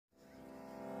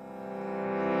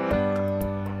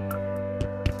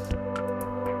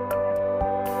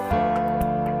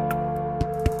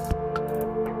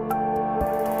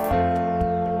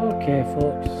Okay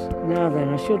folks, now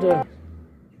then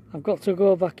I've got to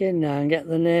go back in now and get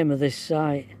the name of this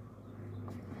site.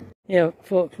 Yeah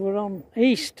folks, we're on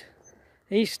East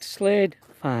Slade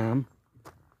Farm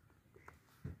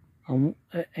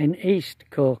in East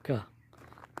Coker,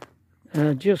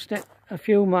 just a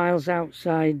few miles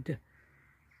outside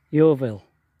Yeovil.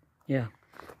 Yeah,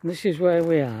 and this is where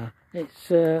we are. It's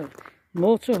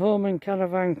Motorhome and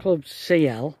Caravan Club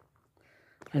CL,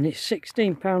 and it's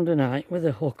 £16 a night with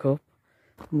a hookup,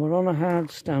 and we're on a hard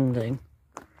standing.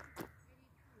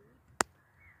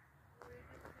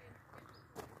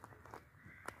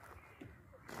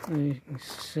 You can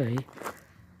see,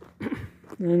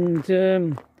 and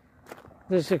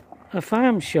there's a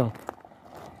farm shop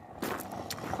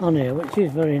on here which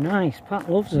is very nice.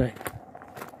 Pat loves it.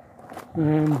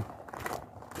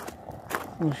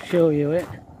 I'll show you it.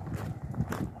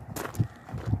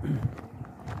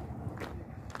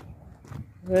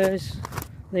 There's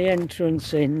the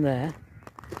entrance in there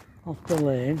off the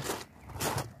lane.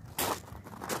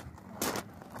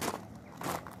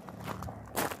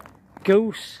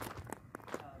 Goose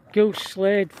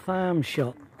Slade Farm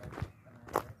shop.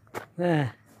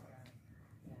 There's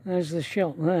the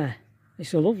shop there.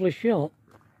 It's a lovely shop.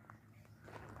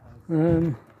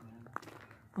 I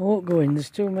won't go in, there's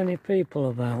too many people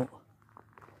about.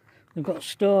 They've got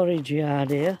storage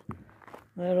yard here.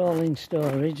 They're all in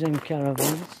storage, and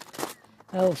caravans.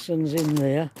 Elson's in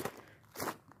there.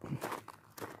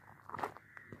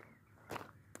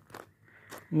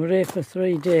 We're here for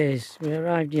 3 days. We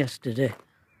arrived yesterday.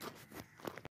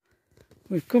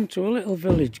 We've come to a little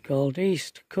village called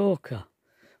East Coker,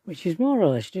 which is more or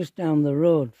less just down the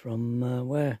road from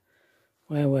where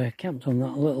we're camped on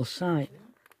that little site.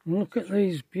 And look at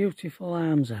these beautiful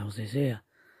almshouses here.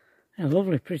 A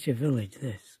lovely pretty village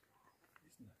this.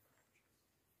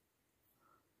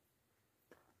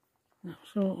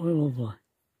 Absolutely lovely.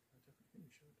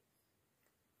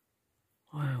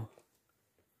 Wow.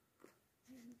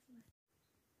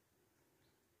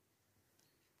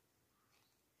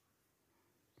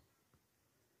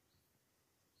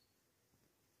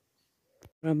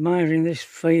 I'm admiring this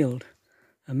field,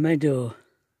 a meadow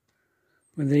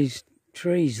with these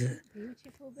trees.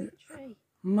 Beautiful big tree.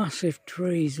 Massive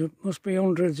trees, it must be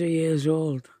hundreds of years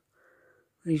old.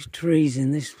 These trees in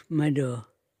this meadow.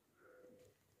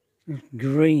 It's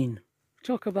green.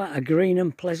 Talk about a green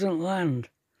and pleasant land.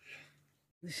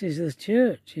 This is the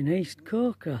church in East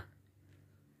Coker.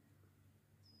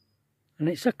 And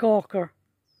it's a corker.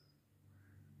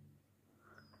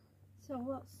 So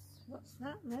what's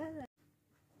that there then?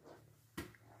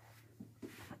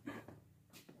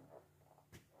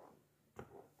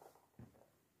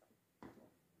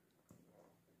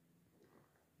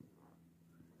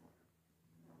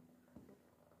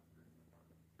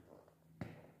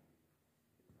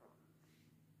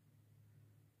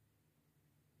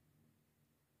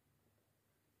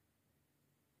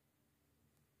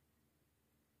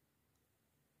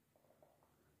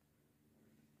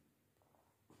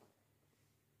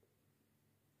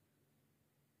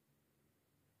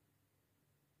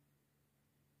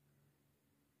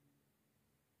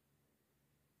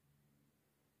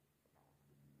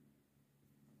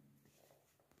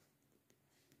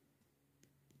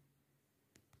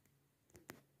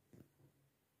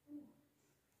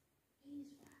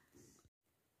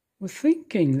 We're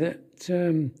thinking that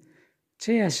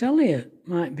T.S. Eliot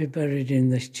might be buried in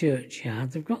this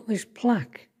churchyard. They've got this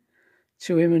plaque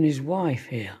to him and his wife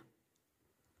here.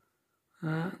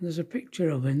 There's a picture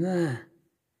of him there.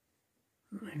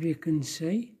 I don't know if you can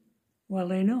see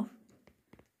well enough.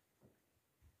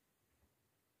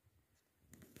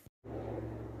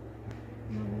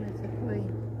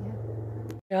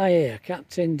 Guy here,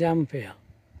 Captain Dampier.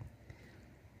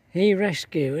 He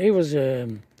was a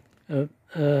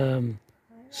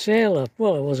sailor,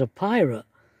 well, he was a pirate,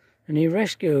 and he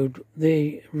rescued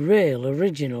the real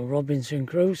original Robinson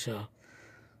Crusoe.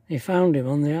 He found him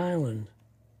on the island,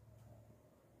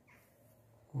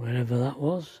 wherever that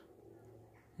was.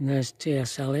 And there's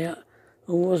T.S. Eliot,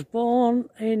 who was born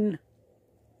in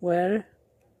where?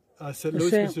 St.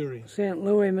 Louis, Missouri. St.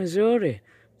 Louis, Missouri.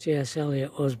 T.S.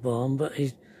 Eliot was born, but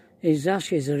his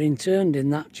ashes are interred in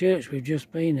that church we've just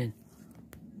been in.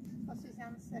 Because his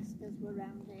ancestors were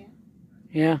around here.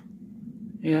 Yeah.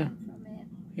 From here.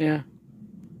 Yeah.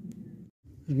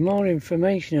 There's more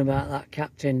information about that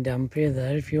Captain Dampier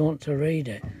there if you want to read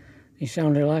it. He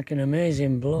sounded like an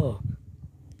amazing bloke.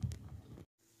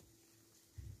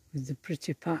 With the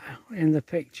pretty pat in the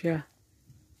picture.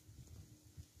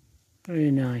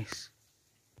 Very nice.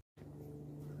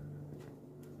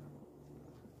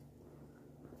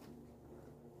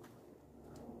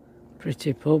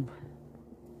 Pretty pub.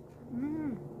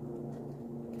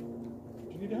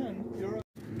 You need a hand? You're right.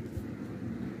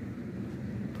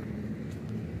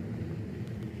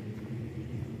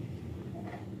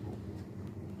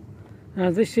 Now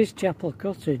this is Chapel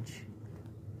Cottage.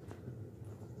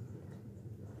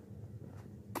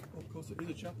 Of course, it is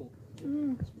a chapel.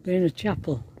 Being a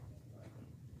chapel.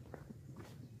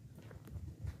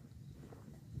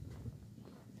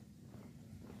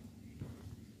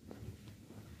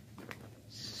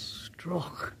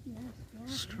 Strock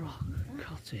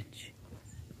Cottage.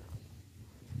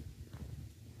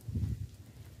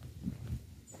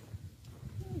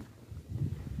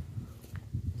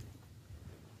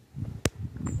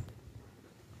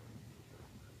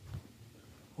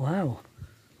 Wow,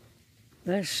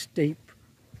 there's steep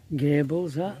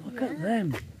gables. Look at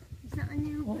them. Is that a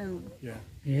new build? Yeah.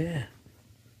 Yeah.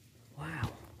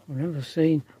 Wow, I've never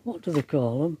seen. What do they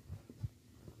call them?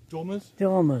 Dormers?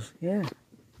 Dormers. Yeah.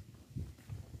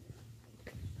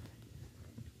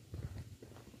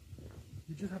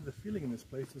 You just have the feeling in this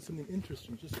place there's something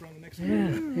interesting just around the next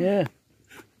Yeah. corner. Yeah.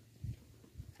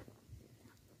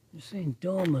 You've seen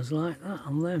dormers like that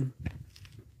on them.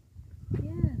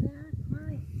 Yeah, they are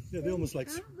quite. Yeah, they're almost like,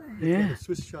 aren't they? Yeah. like a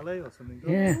Swiss chalet or something.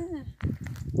 Don't Yeah. Yeah.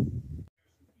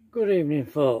 Good evening,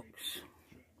 folks.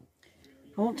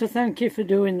 I want to thank you for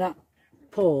doing that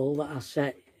poll that I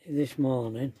set this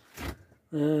morning,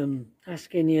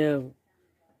 asking you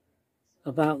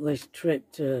about this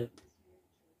trip to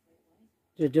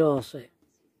Dorset.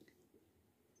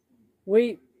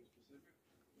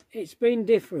 It's been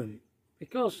different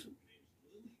because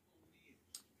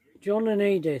John and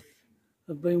Edith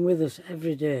have been with us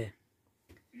every day,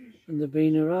 and they've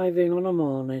been arriving on a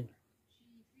morning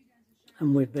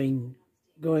and we've been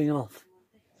going off.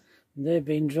 They've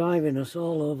been driving us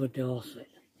all over Dorset.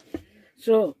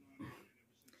 So,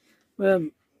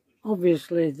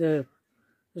 obviously there's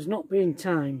not been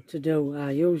time to do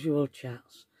our usual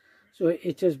chats. So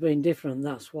it has been different.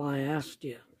 That's why I asked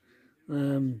you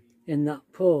in that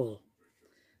poll.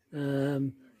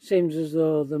 Seems as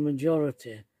though the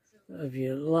majority of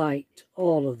you liked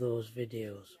all of those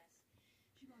videos,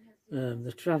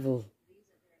 the travel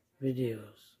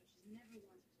videos.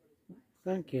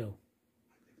 Thank you.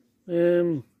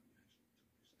 Been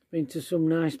to some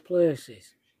nice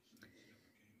places.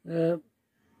 But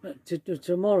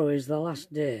tomorrow is the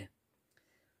last day.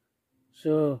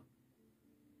 So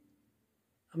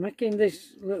I'm making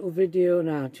this little video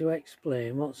now to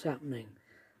explain what's happening.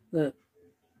 That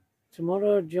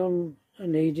tomorrow John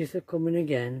and Edith are coming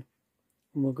again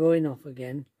and we're going off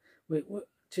again.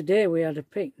 Today we had a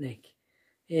picnic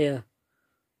here.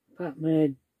 Pat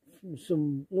made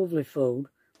some lovely food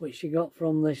which she got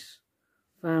from this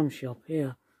farm shop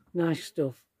here. Nice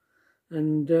stuff.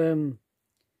 And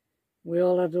we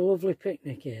all had a lovely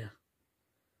picnic here.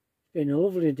 It's been a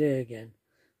lovely day again.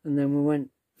 And then we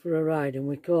went for a ride and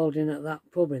we called in at that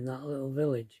pub in that little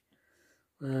village.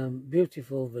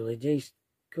 Beautiful village, East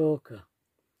Coker.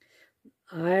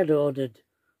 I had ordered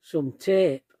some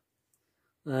tape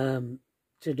to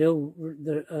do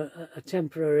a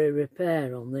temporary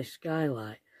repair on this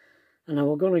skylight, and I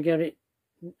was going to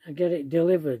get it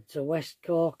delivered to West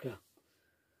Corker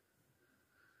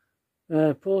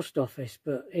post office,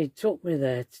 but he took me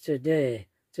there today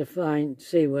to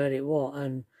see where it was,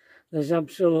 and there's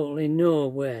absolutely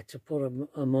nowhere to put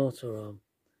a motorhome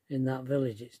in that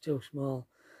village. It's too small.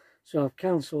 So I've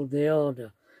cancelled the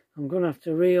order. I'm going to have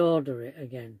to reorder it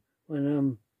again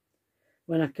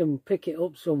when I can pick it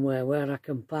up somewhere where I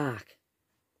can park.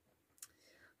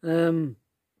 And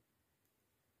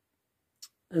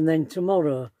then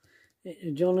tomorrow,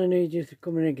 John and Edith are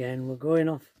coming again. We're going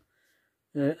off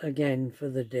again for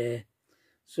the day.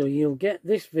 So you'll get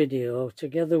this video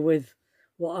together with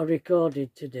what I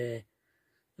recorded today.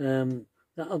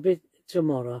 That'll be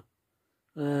tomorrow.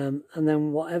 And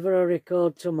then whatever I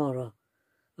record tomorrow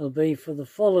will be for the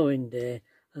following day,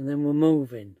 and then we're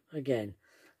moving again,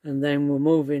 and then we're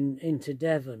moving into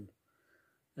Devon.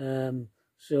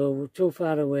 So we're too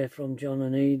far away from John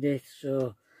and Edith,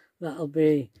 so that'll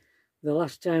be the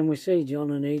last time we see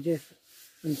John and Edith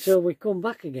until we come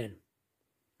back again.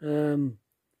 And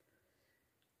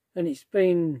it's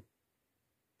been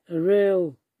a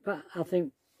real, I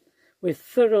think we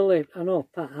thoroughly, I know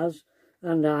Pat has,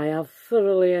 and I have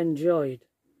thoroughly enjoyed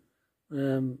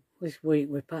this week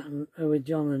with Pat and with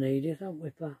John and Edith, haven't we,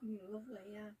 Pat? Lovely,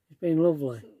 yeah. It's been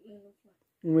lovely. Absolutely lovely.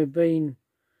 And we've been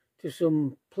to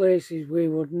some places we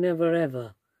would never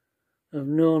ever have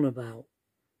known about.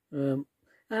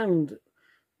 And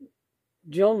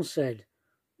John said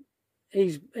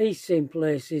he's seen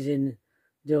places in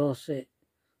Dorset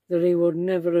that he would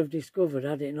never have discovered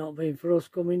had it not been for us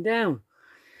coming down.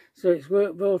 So it's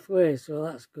worked both ways, so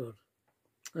that's good.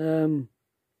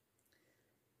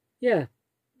 Yeah,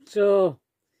 so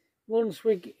once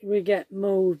we get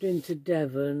moved into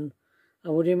Devon, I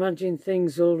would imagine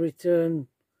things will return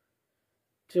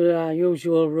to our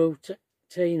usual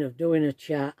routine of doing a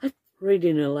chat,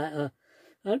 reading a letter,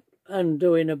 and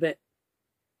doing a bit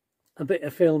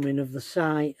of filming of the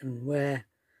site and where,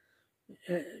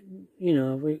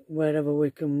 wherever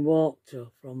we can walk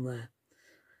to from there.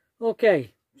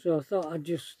 Okay, so I thought I'd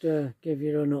just give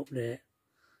you an update.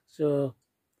 So,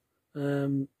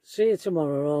 see you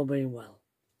tomorrow, all being well.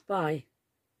 Bye.